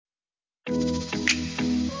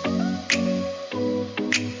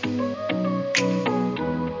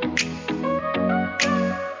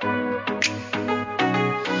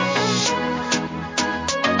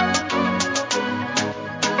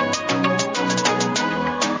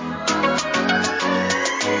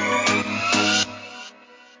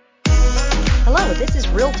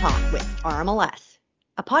RMLS,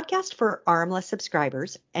 a podcast for RMLS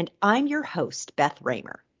subscribers, and I'm your host, Beth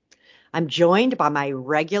Raymer. I'm joined by my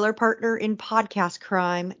regular partner in podcast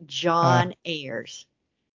crime, John Ayers,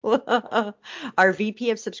 our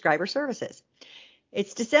VP of Subscriber Services.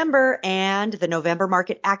 It's December, and the November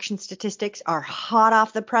market action statistics are hot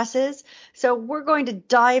off the presses, so we're going to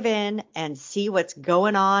dive in and see what's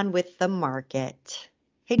going on with the market.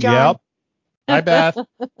 Hey, John. Yep. Hi, Beth.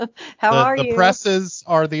 How are the you? presses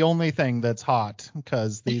are the only thing that's hot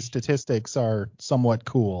because these statistics are somewhat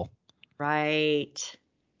cool. Right.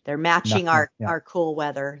 They're matching our cool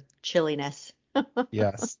weather, chilliness.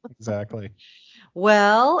 Yes, exactly.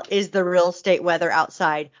 Well, is the real estate weather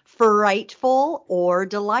outside frightful or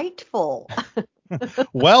delightful?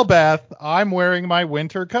 Well, Beth, I'm wearing my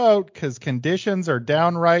winter coat because conditions are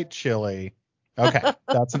downright chilly. Okay,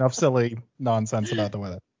 that's enough silly nonsense about the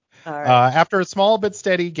weather. All right. After a small but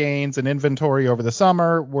steady gains in inventory over the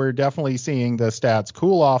summer, we're definitely seeing the stats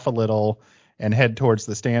cool off a little and head towards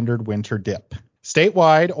the standard winter dip.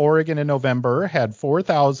 Statewide, Oregon in November had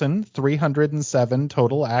 4,307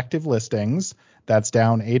 total active listings. That's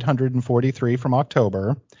down 843 from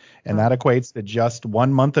October, and that equates to just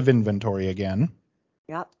 1 month of inventory again.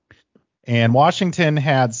 Yep. And Washington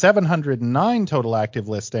had 709 total active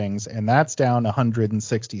listings, and that's down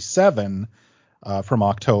 167 from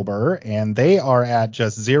October, and they are at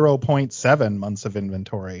just 0.7 months of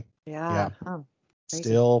inventory. Yeah. Oh,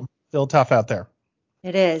 still tough out there.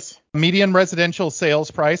 It is. Median residential sales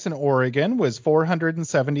price in Oregon was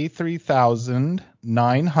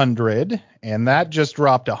 $473,900, and that just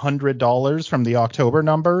dropped $100 from the October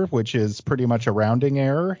number, which is pretty much a rounding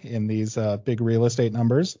error in these big real estate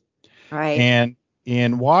numbers. Right. And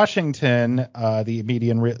in Washington, the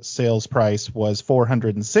median sales price was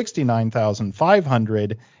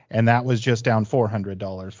 $469,500, and that was just down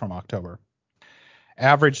 $400 from October.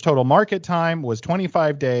 Average total market time was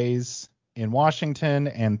 25 days in Washington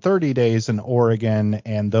and 30 days in Oregon,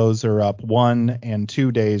 and those are up 1 and 2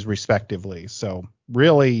 days respectively. So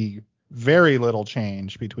really very little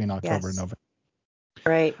change between October and November.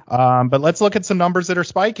 Right. But let's look at some numbers that are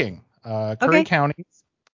spiking. Curry County's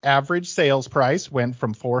average sales price went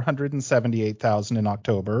from $478,000 in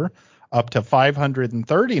October up to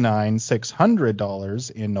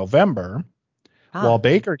 $539,600 in November. While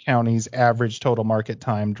Baker County's average total market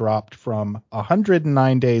time dropped from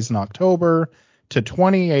 109 days in October to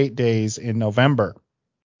 28 days in November.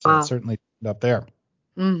 So it certainly up there.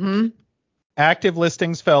 Mm-hmm. Active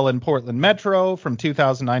listings fell in Portland Metro from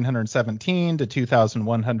 2,917 to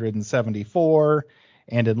 2,174,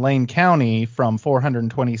 and in Lane County from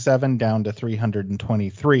 427 down to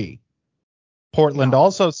 323. Portland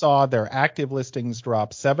also saw their active listings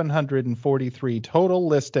drop 743 total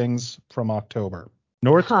listings from October.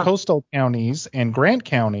 North Coastal counties and Grant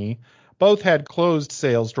County both had closed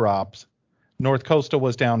sales drops. North Coastal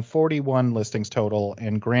was down 41 listings total,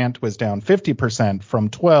 and Grant was down 50% from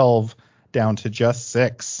 12 down to just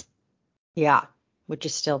 6. Yeah, which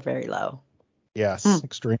is still very low. Yes,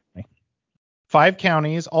 extremely. 5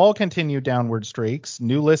 counties all continued downward streaks.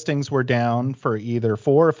 New listings were down for either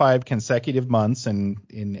 4 or 5 consecutive months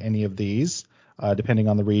in any of these, depending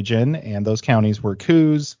on the region. And those counties were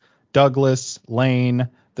Coos, Douglas, Lane,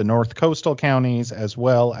 the North Coastal counties, as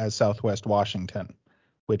well as Southwest Washington,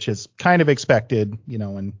 which is kind of expected,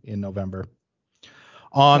 in November.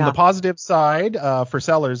 On the positive side, for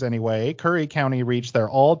sellers anyway, Curry County reached their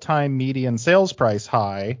all-time median sales price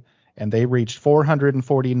high, and they reached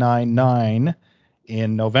 $449,900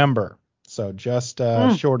 in November. So just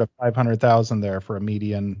short of $500,000 there for a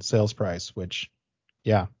median sales price, which,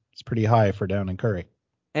 it's pretty high for down in Curry.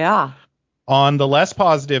 Yeah. On the less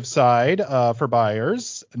positive side, for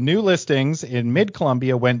buyers, new listings in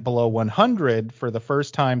Mid-Columbia went below 100 for the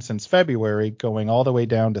first time since February, going all the way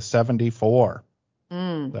down to 74.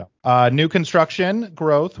 So, new construction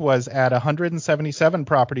growth was at 177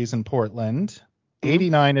 properties in Portland,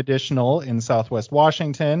 89 additional in Southwest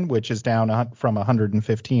Washington, which is down from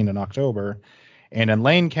 115 in October. And in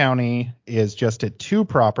Lane County is just at 2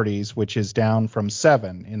 properties, which is down from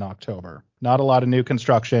 7 in October. Not a lot of new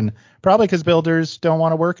construction, probably because builders don't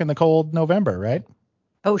want to work in the cold November, right?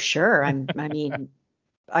 Oh, sure. I'm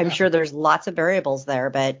sure there's lots of variables there,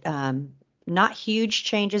 but not huge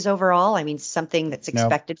changes overall. I mean, something that's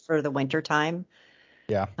expected for the winter time.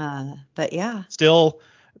 Yeah. But yeah. Still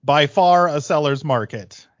by far a seller's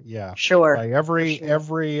market. Yeah. Sure. By every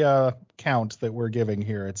count that we're giving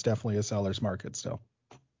here, it's definitely a seller's market still.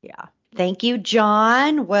 Yeah. Thank you,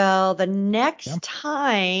 John. Well, the next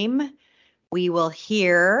time we will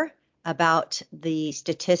hear about the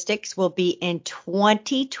statistics will be in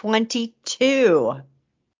 2022.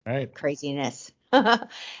 Right. Craziness.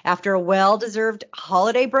 After a well-deserved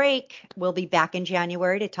holiday break, we'll be back in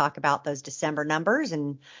January to talk about those December numbers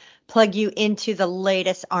and plug you into the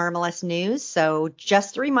latest RMLS news. So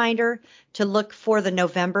just a reminder to look for the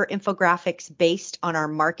November infographics based on our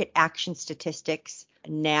market action statistics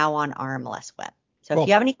now on RMLS Web. So if you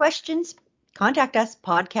Cool. have any questions, contact us,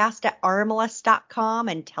 podcast@rmls.com,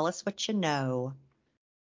 and tell us what you know.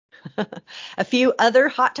 A few other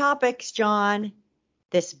hot topics, John,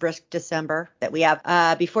 this brisk December that we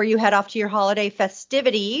have. Before you head off to your holiday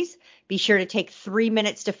festivities, be sure to take 3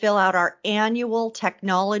 minutes to fill out our annual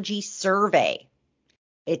technology survey.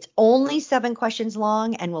 It's only 7 questions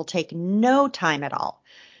long and will take no time at all.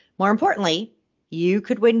 More importantly, you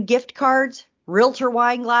could win gift cards, realtor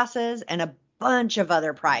wine glasses, and a bunch of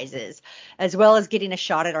other prizes, as well as getting a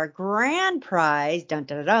shot at our grand prize, dun,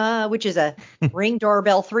 dun, dun, dun, which is a Ring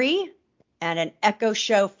Doorbell 3 and an Echo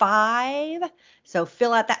Show 5. So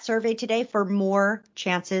fill out that survey today for more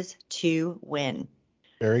chances to win.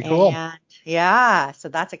 Very cool. And yeah, so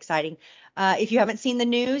that's exciting. If you haven't seen the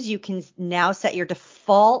news, you can now set your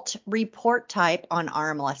default report type on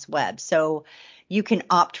RMLS Web. So you can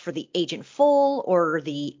opt for the agent full or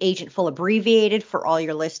the agent full abbreviated for all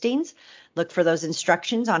your listings. Look for those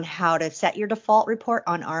instructions on how to set your default report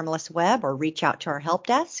on RMLS Web or reach out to our help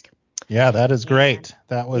desk. Yeah, that is great.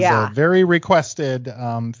 That was a very requested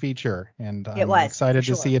feature, and I'm excited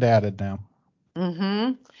to see it added now.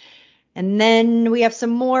 Mm-hmm. And then we have some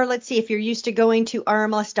more. Let's see, if you're used to going to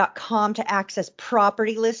rmls.com to access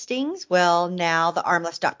property listings, well, now the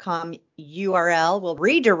rmls.com URL will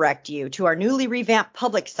redirect you to our newly revamped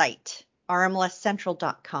public site,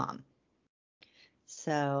 rmlscentral.com.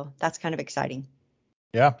 So that's kind of exciting.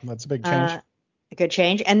 Yeah, that's a big change. A good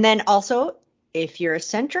change. And then also, if you're a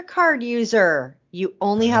Centra card user, you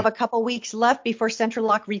only have a couple weeks left before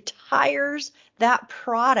CentraLock retires that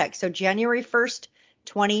product. So January 1st,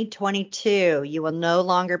 2022, you will no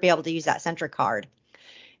longer be able to use that Centra card.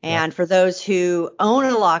 And for those who own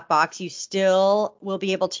a lockbox, you still will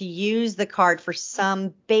be able to use the card for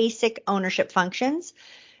some basic ownership functions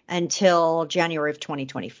until January of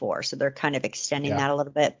 2024. So they're kind of extending that a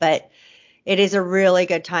little bit, but it is a really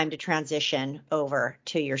good time to transition over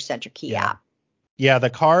to your Centra Key app. Yeah,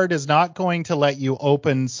 the card is not going to let you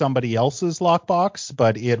open somebody else's lockbox,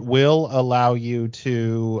 but it will allow you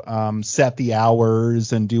to set the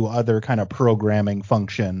hours and do other kind of programming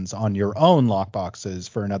functions on your own lockboxes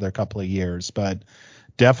for another couple of years. But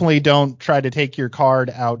definitely don't try to take your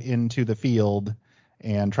card out into the field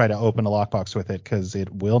and try to open a lockbox with it, because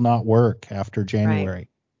it will not work after January. Right.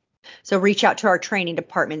 So reach out to our training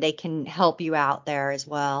department. They can help you out there as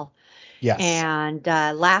well. Yes. And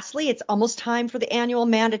lastly, it's almost time for the annual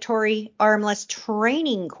mandatory RMLS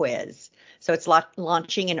training quiz. So it's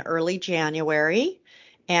launching in early January,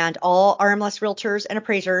 and all RMLS realtors and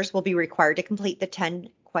appraisers will be required to complete the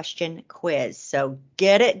 10-question quiz. So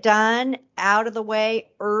get it done, out of the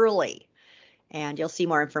way early, and you'll see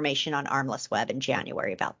more information on RMLS Web in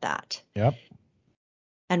January about that. Yep.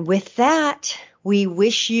 And with that, we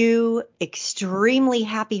wish you extremely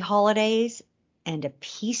happy holidays and a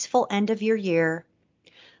peaceful end of your year.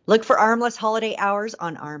 Look for RMLS holiday hours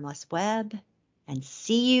on RMLS Web, and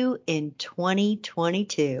see you in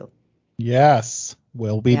 2022. Yes,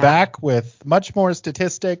 we'll be back with much more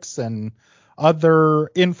statistics and other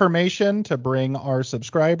information to bring our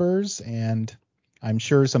subscribers, and I'm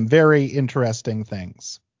sure some very interesting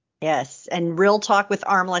things. Yes, and Real Talk with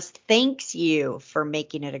RMLS thanks you for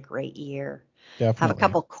making it a great year. Definitely. Have a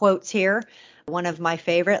couple quotes here. One of my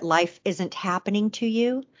favorite: life isn't happening to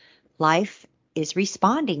you. Life is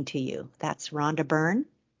responding to you. That's Rhonda Byrne.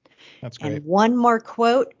 That's great. And one more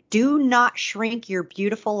quote: do not shrink your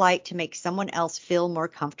beautiful light to make someone else feel more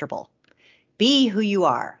comfortable. Be who you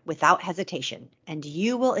are without hesitation, and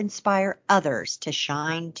you will inspire others to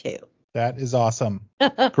shine too. That is awesome.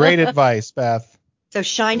 Great advice, Beth. So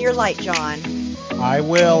shine your light, John. I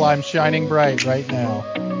will. I'm shining bright right now.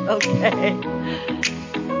 Okay.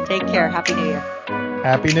 Take care. Happy New Year.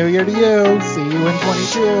 Happy New Year to you. See you in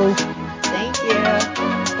 22. Thank you.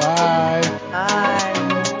 Bye.